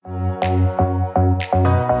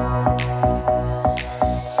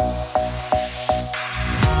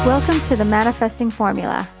Welcome to the Manifesting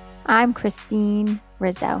Formula. I'm Christine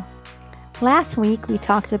Rizzo. Last week, we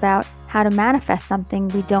talked about how to manifest something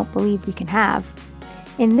we don't believe we can have.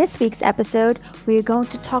 In this week's episode, we are going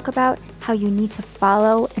to talk about how you need to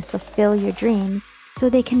follow and fulfill your dreams so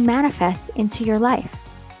they can manifest into your life.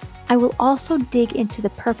 I will also dig into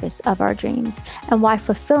the purpose of our dreams and why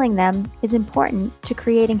fulfilling them is important to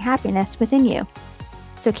creating happiness within you.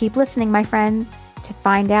 So keep listening, my friends, to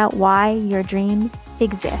find out why your dreams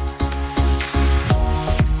exist.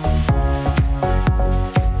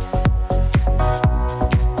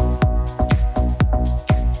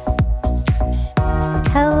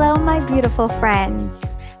 Hello, my beautiful friends.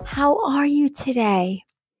 How are you today?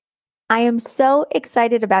 I am so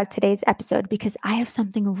excited about today's episode because I have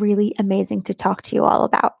something really amazing to talk to you all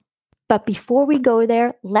about. But before we go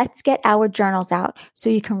there, let's get our journals out so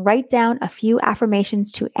you can write down a few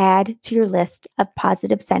affirmations to add to your list of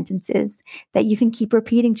positive sentences that you can keep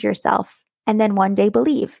repeating to yourself and then one day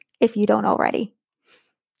believe if you don't already.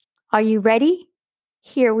 Are you ready?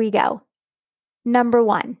 Here we go. Number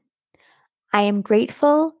 1, I am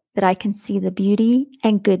grateful that I can see the beauty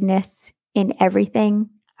and goodness in everything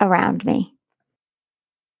around me.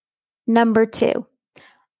 Number 2,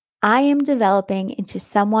 I am developing into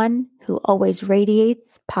someone who always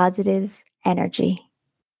radiates positive energy.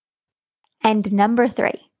 And number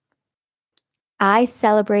 3, I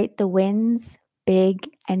celebrate the wins, big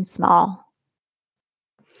and small.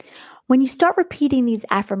 When you start repeating these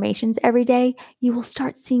affirmations every day, you will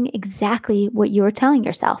start seeing exactly what you are telling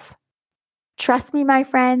yourself. Trust me, my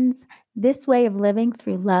friends, this way of living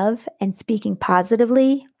through love and speaking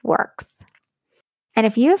positively works. And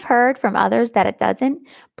if you have heard from others that it doesn't,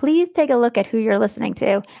 please take a look at who you're listening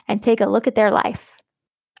to and take a look at their life.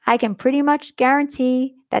 I can pretty much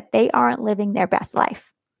guarantee that they aren't living their best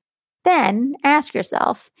life. Then ask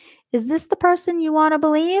yourself, is this the person you want to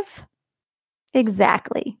believe?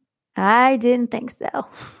 Exactly. I didn't think so.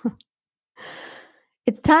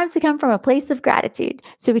 It's time to come from a place of gratitude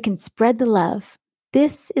so we can spread the love.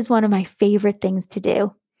 This is one of my favorite things to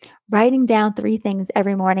do. Writing down 3 things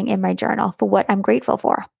every morning in my journal for what I'm grateful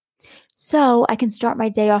for. So I can start my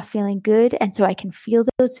day off feeling good and so I can feel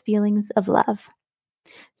those feelings of love.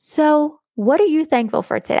 So what are you thankful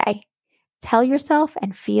for today? Tell yourself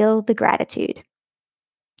and feel the gratitude.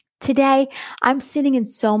 Today, I'm sitting in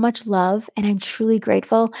so much love and I'm truly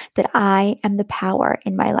grateful that I am the power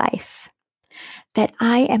in my life, that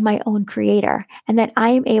I am my own creator and that I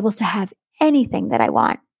am able to have anything that I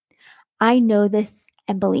want. I know this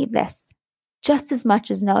and believe this, just as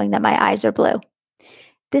much as knowing that my eyes are blue.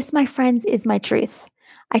 This, my friends, is my truth.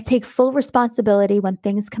 I take full responsibility when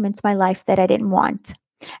things come into my life that I didn't want.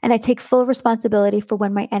 And I take full responsibility for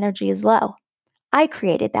when my energy is low. I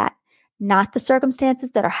created that, not the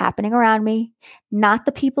circumstances that are happening around me, not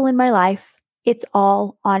the people in my life. It's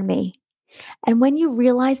all on me. And when you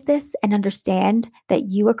realize this and understand that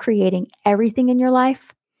you are creating everything in your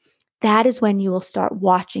life, that is when you will start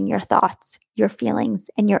watching your thoughts, your feelings,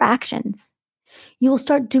 and your actions. You will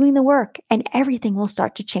start doing the work and everything will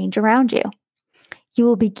start to change around you. You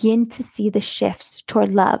will begin to see the shifts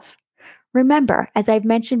toward love. Remember, as I've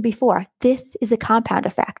mentioned before, this is a compound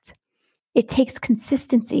effect. It takes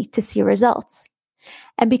consistency to see results.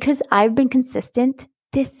 And because I've been consistent,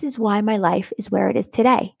 this is why my life is where it is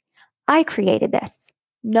today. I created this.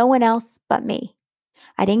 No one else but me.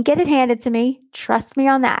 I didn't get it handed to me. Trust me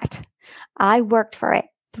on that. I worked for it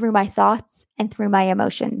through my thoughts and through my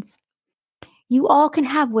emotions. You all can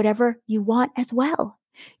have whatever you want as well.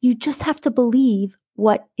 You just have to believe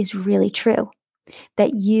what is really true,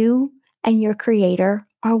 that you and your creator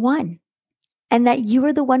are one, and that you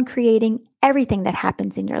are the one creating everything that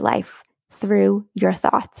happens in your life through your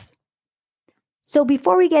thoughts. So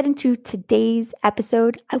before we get into today's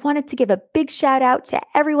episode, I wanted to give a big shout out to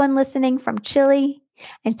everyone listening from Chile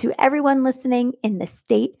and to everyone listening in the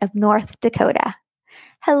state of North Dakota.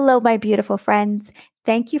 Hello, my beautiful friends.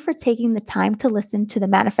 Thank you for taking the time to listen to the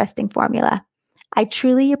Manifesting Formula. I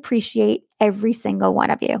truly appreciate every single one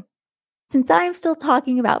of you. Since I am still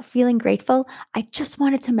talking about feeling grateful, I just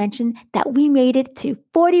wanted to mention that we made it to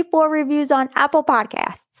 44 reviews on Apple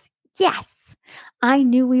Podcasts. Yes, I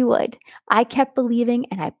knew we would. I kept believing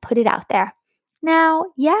and I put it out there. Now,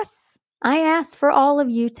 yes, I asked for all of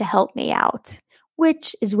you to help me out,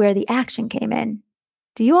 which is where the action came in.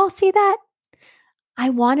 Do you all see that? I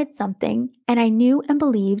wanted something and I knew and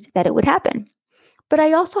believed that it would happen. But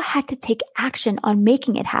I also had to take action on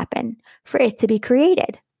making it happen for it to be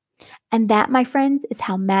created. And that, my friends, is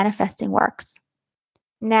how manifesting works.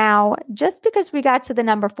 Now, just because we got to the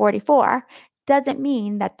number 44 doesn't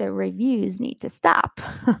mean that the reviews need to stop.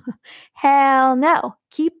 Hell no,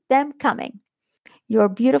 keep them coming. Your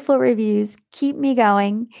beautiful reviews keep me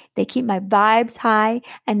going. They keep my vibes high,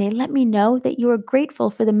 and they let me know that you are grateful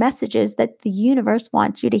for the messages that the universe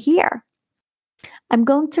wants you to hear. I'm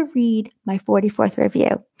going to read my 44th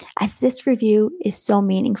review, as this review is so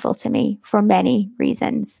meaningful to me for many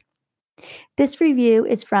reasons. This review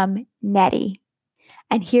is from Nettie,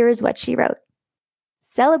 and here is what she wrote.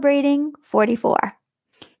 Celebrating 44.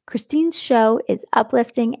 Christine's show is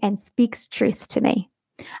uplifting and speaks truth to me.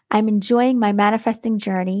 I'm enjoying my manifesting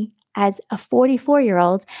journey as a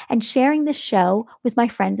 44-year-old and sharing this show with my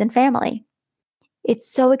friends and family.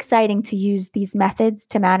 It's so exciting to use these methods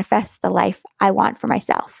to manifest the life I want for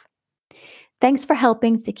myself. Thanks for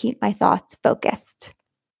helping to keep my thoughts focused.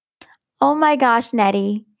 Oh my gosh,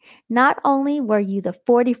 Nettie. Not only were you the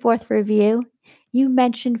 44th review, you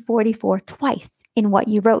mentioned 44 twice in what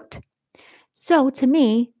you wrote. So to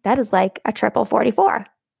me, that is like a triple 44.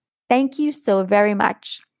 Thank you so very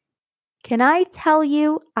much. Can I tell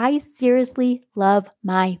you, I seriously love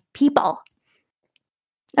my people.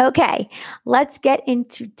 Okay, let's get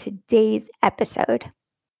into today's episode.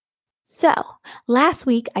 So, last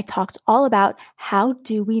week I talked all about how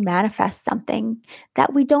do we manifest something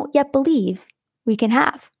that we don't yet believe we can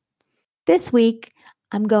have. This week,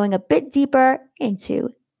 I'm going a bit deeper into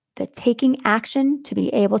the taking action to be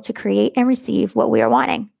able to create and receive what we are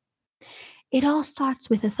wanting. It all starts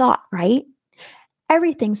with a thought, right?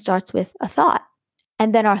 Everything starts with a thought,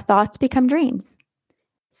 and then our thoughts become dreams.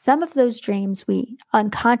 Some of those dreams we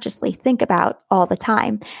unconsciously think about all the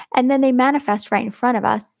time, and then they manifest right in front of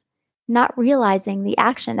us, not realizing the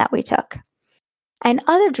action that we took. And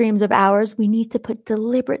other dreams of ours we need to put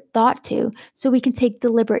deliberate thought to so we can take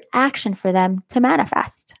deliberate action for them to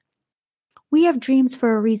manifest. We have dreams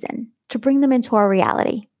for a reason, to bring them into our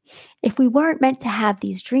reality. If we weren't meant to have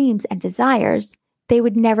these dreams and desires, they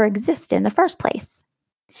would never exist in the first place.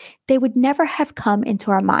 They would never have come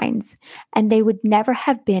into our minds, and they would never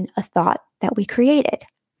have been a thought that we created.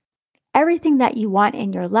 Everything that you want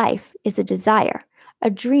in your life is a desire, a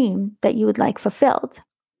dream that you would like fulfilled.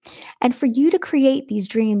 And for you to create these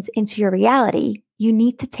dreams into your reality, you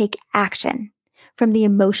need to take action from the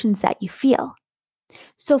emotions that you feel.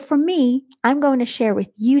 So for me, I'm going to share with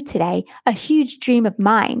you today a huge dream of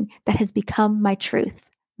mine that has become my truth,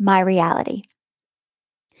 my reality.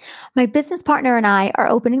 My business partner and I are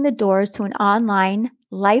opening the doors to an online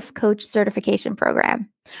life coach certification program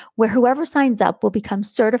where whoever signs up will become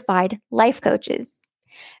certified life coaches.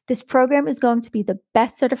 This program is going to be the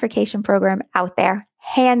best certification program out there,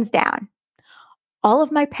 hands down. All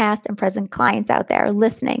of my past and present clients out there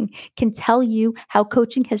listening can tell you how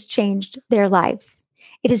coaching has changed their lives.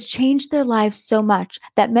 It has changed their lives so much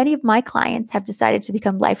that many of my clients have decided to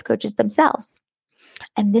become life coaches themselves.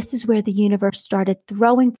 And this is where the universe started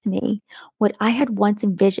throwing to me what I had once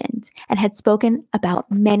envisioned and had spoken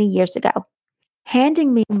about many years ago,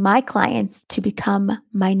 handing me my clients to become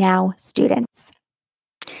my now students.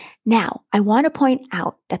 Now, I want to point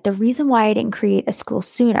out that the reason why I didn't create a school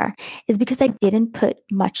sooner is because I didn't put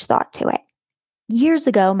much thought to it. Years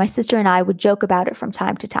ago, my sister and I would joke about it from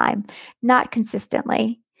time to time, not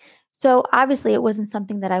consistently. So obviously, it wasn't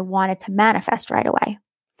something that I wanted to manifest right away.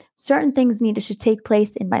 Certain things needed to take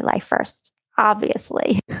place in my life first,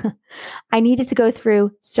 obviously. I needed to go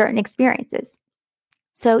through certain experiences.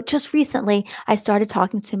 So just recently, I started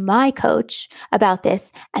talking to my coach about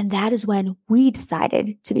this, and that is when we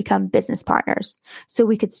decided to become business partners so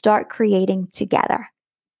we could start creating together.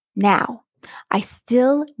 Now, I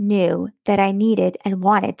still knew that I needed and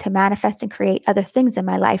wanted to manifest and create other things in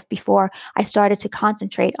my life before I started to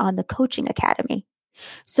concentrate on the coaching academy.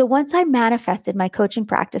 So once I manifested my coaching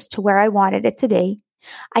practice to where I wanted it to be,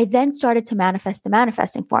 I then started to manifest the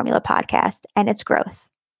Manifesting Formula podcast and its growth.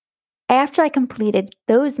 After I completed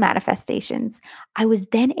those manifestations, I was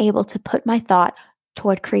then able to put my thought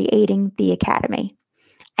toward creating the academy.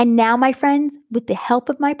 And now, my friends, with the help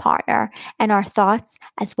of my partner and our thoughts,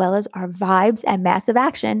 as well as our vibes and massive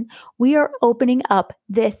action, we are opening up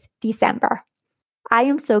this December. I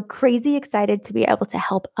am so crazy excited to be able to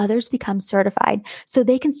help others become certified so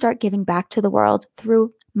they can start giving back to the world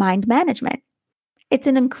through mind management. It's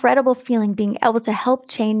an incredible feeling being able to help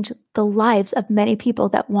change the lives of many people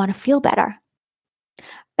that want to feel better.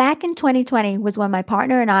 Back in 2020 was when my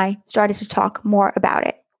partner and I started to talk more about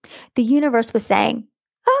it. The universe was saying,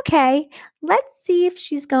 okay, let's see if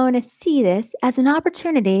she's going to see this as an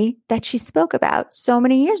opportunity that she spoke about so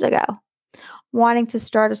many years ago, wanting to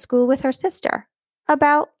start a school with her sister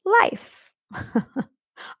about life.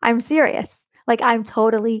 I'm serious. Like, I'm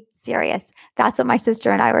totally serious. That's what my sister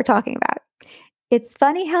and I were talking about. It's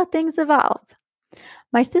funny how things evolved.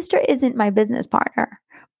 My sister isn't my business partner,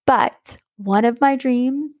 but one of my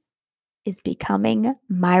dreams is becoming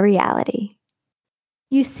my reality.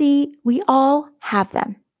 You see, we all have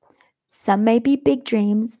them. Some may be big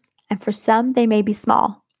dreams, and for some, they may be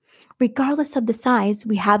small. Regardless of the size,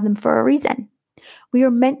 we have them for a reason. We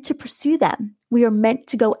are meant to pursue them. We are meant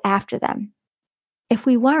to go after them. If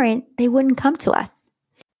we weren't, they wouldn't come to us.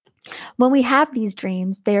 When we have these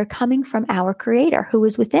dreams, they are coming from our Creator who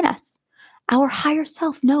is within us. Our higher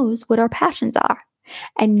self knows what our passions are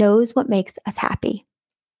and knows what makes us happy.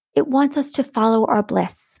 It wants us to follow our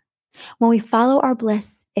bliss. When we follow our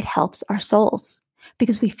bliss, it helps our souls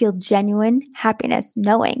because we feel genuine happiness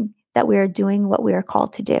knowing that we are doing what we are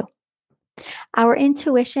called to do. Our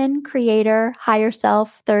intuition, Creator, higher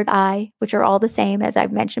self, third eye, which are all the same as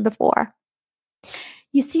I've mentioned before.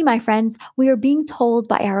 You see, my friends, we are being told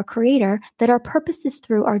by our Creator that our purpose is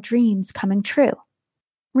through our dreams coming true.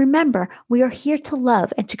 Remember, we are here to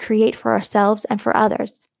love and to create for ourselves and for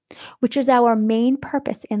others, which is our main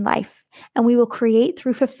purpose in life, and we will create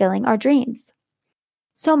through fulfilling our dreams.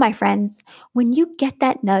 So, my friends, when you get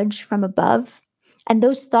that nudge from above and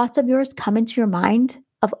those thoughts of yours come into your mind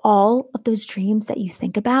of all of those dreams that you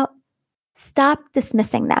think about, stop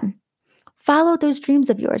dismissing them. Follow those dreams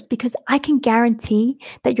of yours because I can guarantee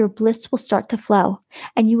that your bliss will start to flow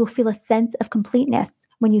and you will feel a sense of completeness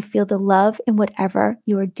when you feel the love in whatever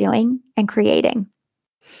you are doing and creating.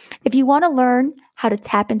 If you want to learn how to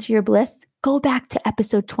tap into your bliss, go back to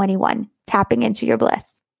episode 21, Tapping into Your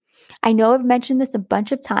Bliss. I know I've mentioned this a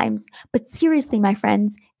bunch of times, but seriously, my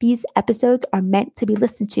friends, these episodes are meant to be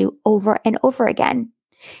listened to over and over again.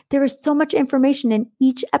 There is so much information in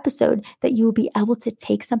each episode that you will be able to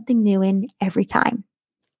take something new in every time.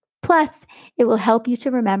 Plus, it will help you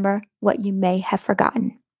to remember what you may have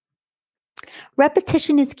forgotten.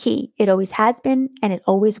 Repetition is key. It always has been, and it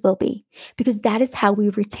always will be, because that is how we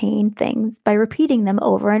retain things by repeating them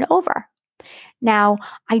over and over. Now,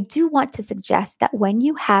 I do want to suggest that when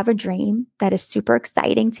you have a dream that is super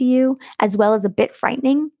exciting to you, as well as a bit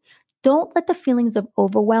frightening, don't let the feelings of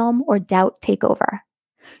overwhelm or doubt take over.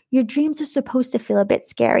 Your dreams are supposed to feel a bit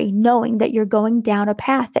scary, knowing that you're going down a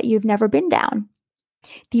path that you've never been down.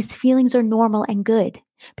 These feelings are normal and good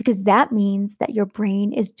because that means that your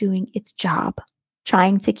brain is doing its job,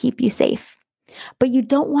 trying to keep you safe. But you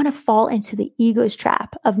don't want to fall into the ego's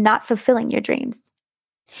trap of not fulfilling your dreams.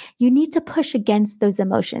 You need to push against those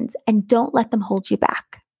emotions and don't let them hold you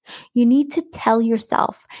back. You need to tell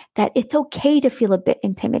yourself that it's okay to feel a bit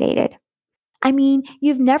intimidated. I mean,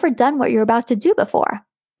 you've never done what you're about to do before.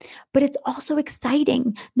 But it's also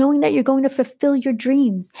exciting knowing that you're going to fulfill your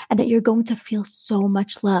dreams and that you're going to feel so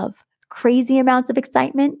much love, crazy amounts of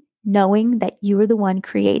excitement, knowing that you are the one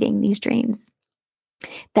creating these dreams,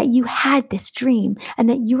 that you had this dream and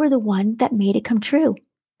that you are the one that made it come true.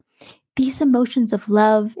 These emotions of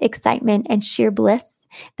love, excitement, and sheer bliss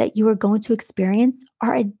that you are going to experience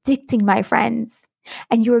are addicting, my friends,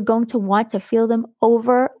 and you are going to want to feel them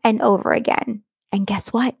over and over again. And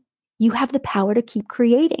guess what? You have the power to keep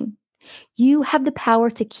creating. You have the power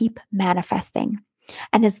to keep manifesting.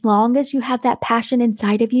 And as long as you have that passion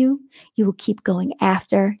inside of you, you will keep going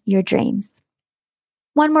after your dreams.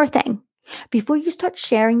 One more thing. Before you start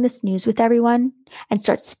sharing this news with everyone and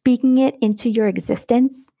start speaking it into your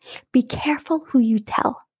existence, be careful who you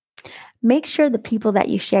tell. Make sure the people that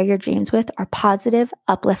you share your dreams with are positive,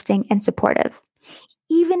 uplifting, and supportive.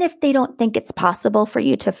 Even if they don't think it's possible for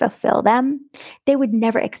you to fulfill them, they would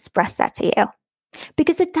never express that to you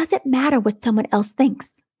because it doesn't matter what someone else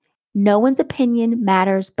thinks. No one's opinion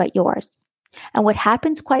matters but yours. And what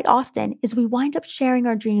happens quite often is we wind up sharing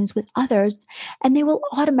our dreams with others and they will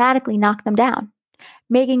automatically knock them down,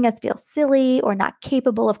 making us feel silly or not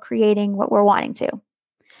capable of creating what we're wanting to.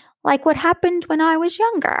 Like what happened when I was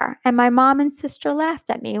younger and my mom and sister laughed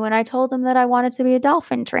at me when I told them that I wanted to be a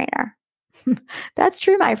dolphin trainer. That's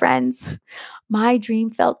true, my friends. My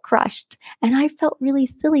dream felt crushed, and I felt really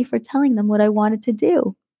silly for telling them what I wanted to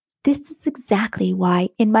do. This is exactly why,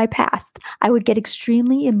 in my past, I would get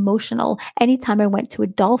extremely emotional anytime I went to a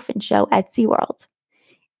dolphin show at SeaWorld.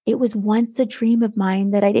 It was once a dream of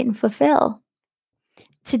mine that I didn't fulfill.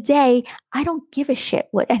 Today, I don't give a shit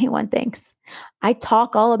what anyone thinks. I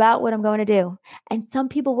talk all about what I'm going to do, and some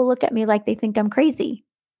people will look at me like they think I'm crazy.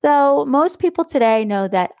 Though most people today know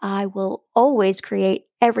that I will always create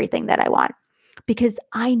everything that I want because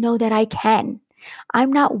I know that I can.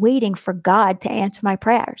 I'm not waiting for God to answer my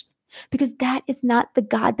prayers because that is not the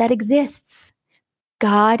God that exists.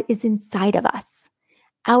 God is inside of us.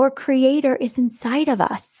 Our Creator is inside of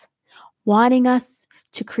us. wanting us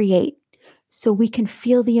to create so we can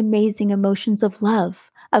feel the amazing emotions of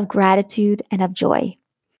love, of gratitude, and of joy.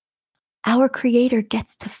 Our Creator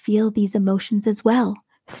gets to feel these emotions as well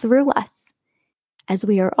through us, as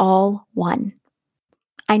we are all one.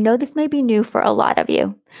 I know this may be new for a lot of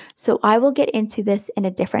you, so I will get into this in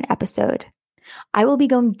a different episode. I will be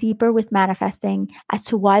going deeper with manifesting as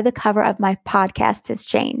to why the cover of my podcast has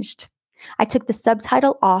changed. I took the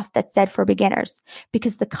subtitle off that said for beginners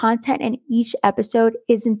because the content in each episode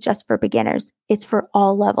isn't just for beginners, it's for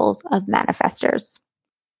all levels of manifestors.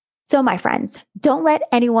 So, my friends, don't let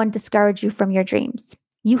anyone discourage you from your dreams.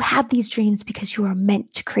 You have these dreams because you are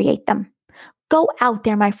meant to create them. Go out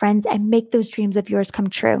there, my friends, and make those dreams of yours come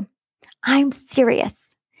true. I'm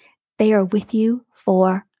serious. They are with you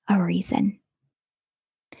for a reason.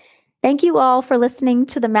 Thank you all for listening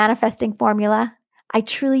to the Manifesting Formula. I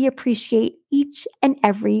truly appreciate each and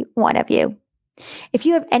every one of you. If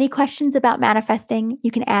you have any questions about manifesting,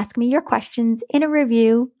 you can ask me your questions in a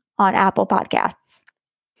review on Apple Podcasts.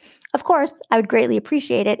 Of course, I would greatly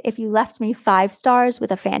appreciate it if you left me 5 stars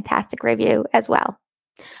with a fantastic review as well.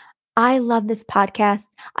 I love this podcast.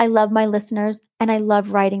 I love my listeners, and I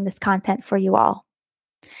love writing this content for you all.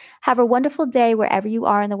 Have a wonderful day wherever you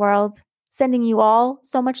are in the world, sending you all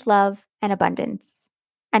so much love and abundance.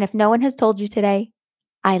 And if no one has told you today,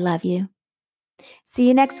 I love you. See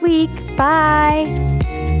you next week. Bye.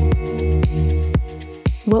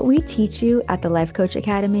 What we teach you at the Life Coach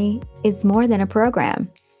Academy is more than a program.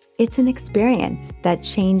 It's an experience that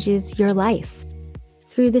changes your life.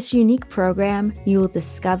 Through this unique program, you will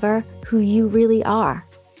discover who you really are,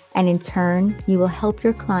 and in turn, you will help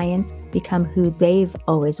your clients become who they've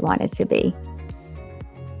always wanted to be.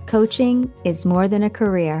 Coaching is more than a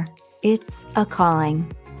career, it's a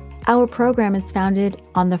calling. Our program is founded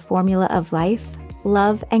on the formula of life,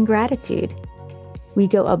 love, and gratitude. We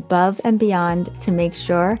go above and beyond to make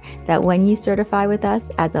sure that when you certify with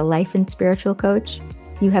us as a life and spiritual coach,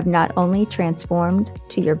 you have not only transformed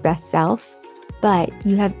to your best self, but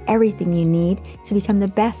you have everything you need to become the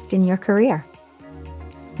best in your career.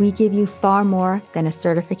 We give you far more than a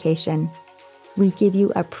certification. We give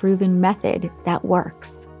you a proven method that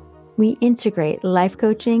works. We integrate life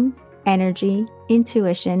coaching, energy,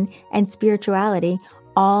 intuition, and spirituality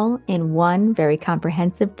all in one very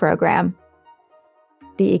comprehensive program.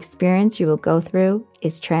 The experience you will go through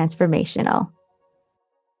is transformational.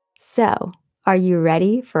 So, are you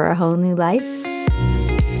ready for a whole new life?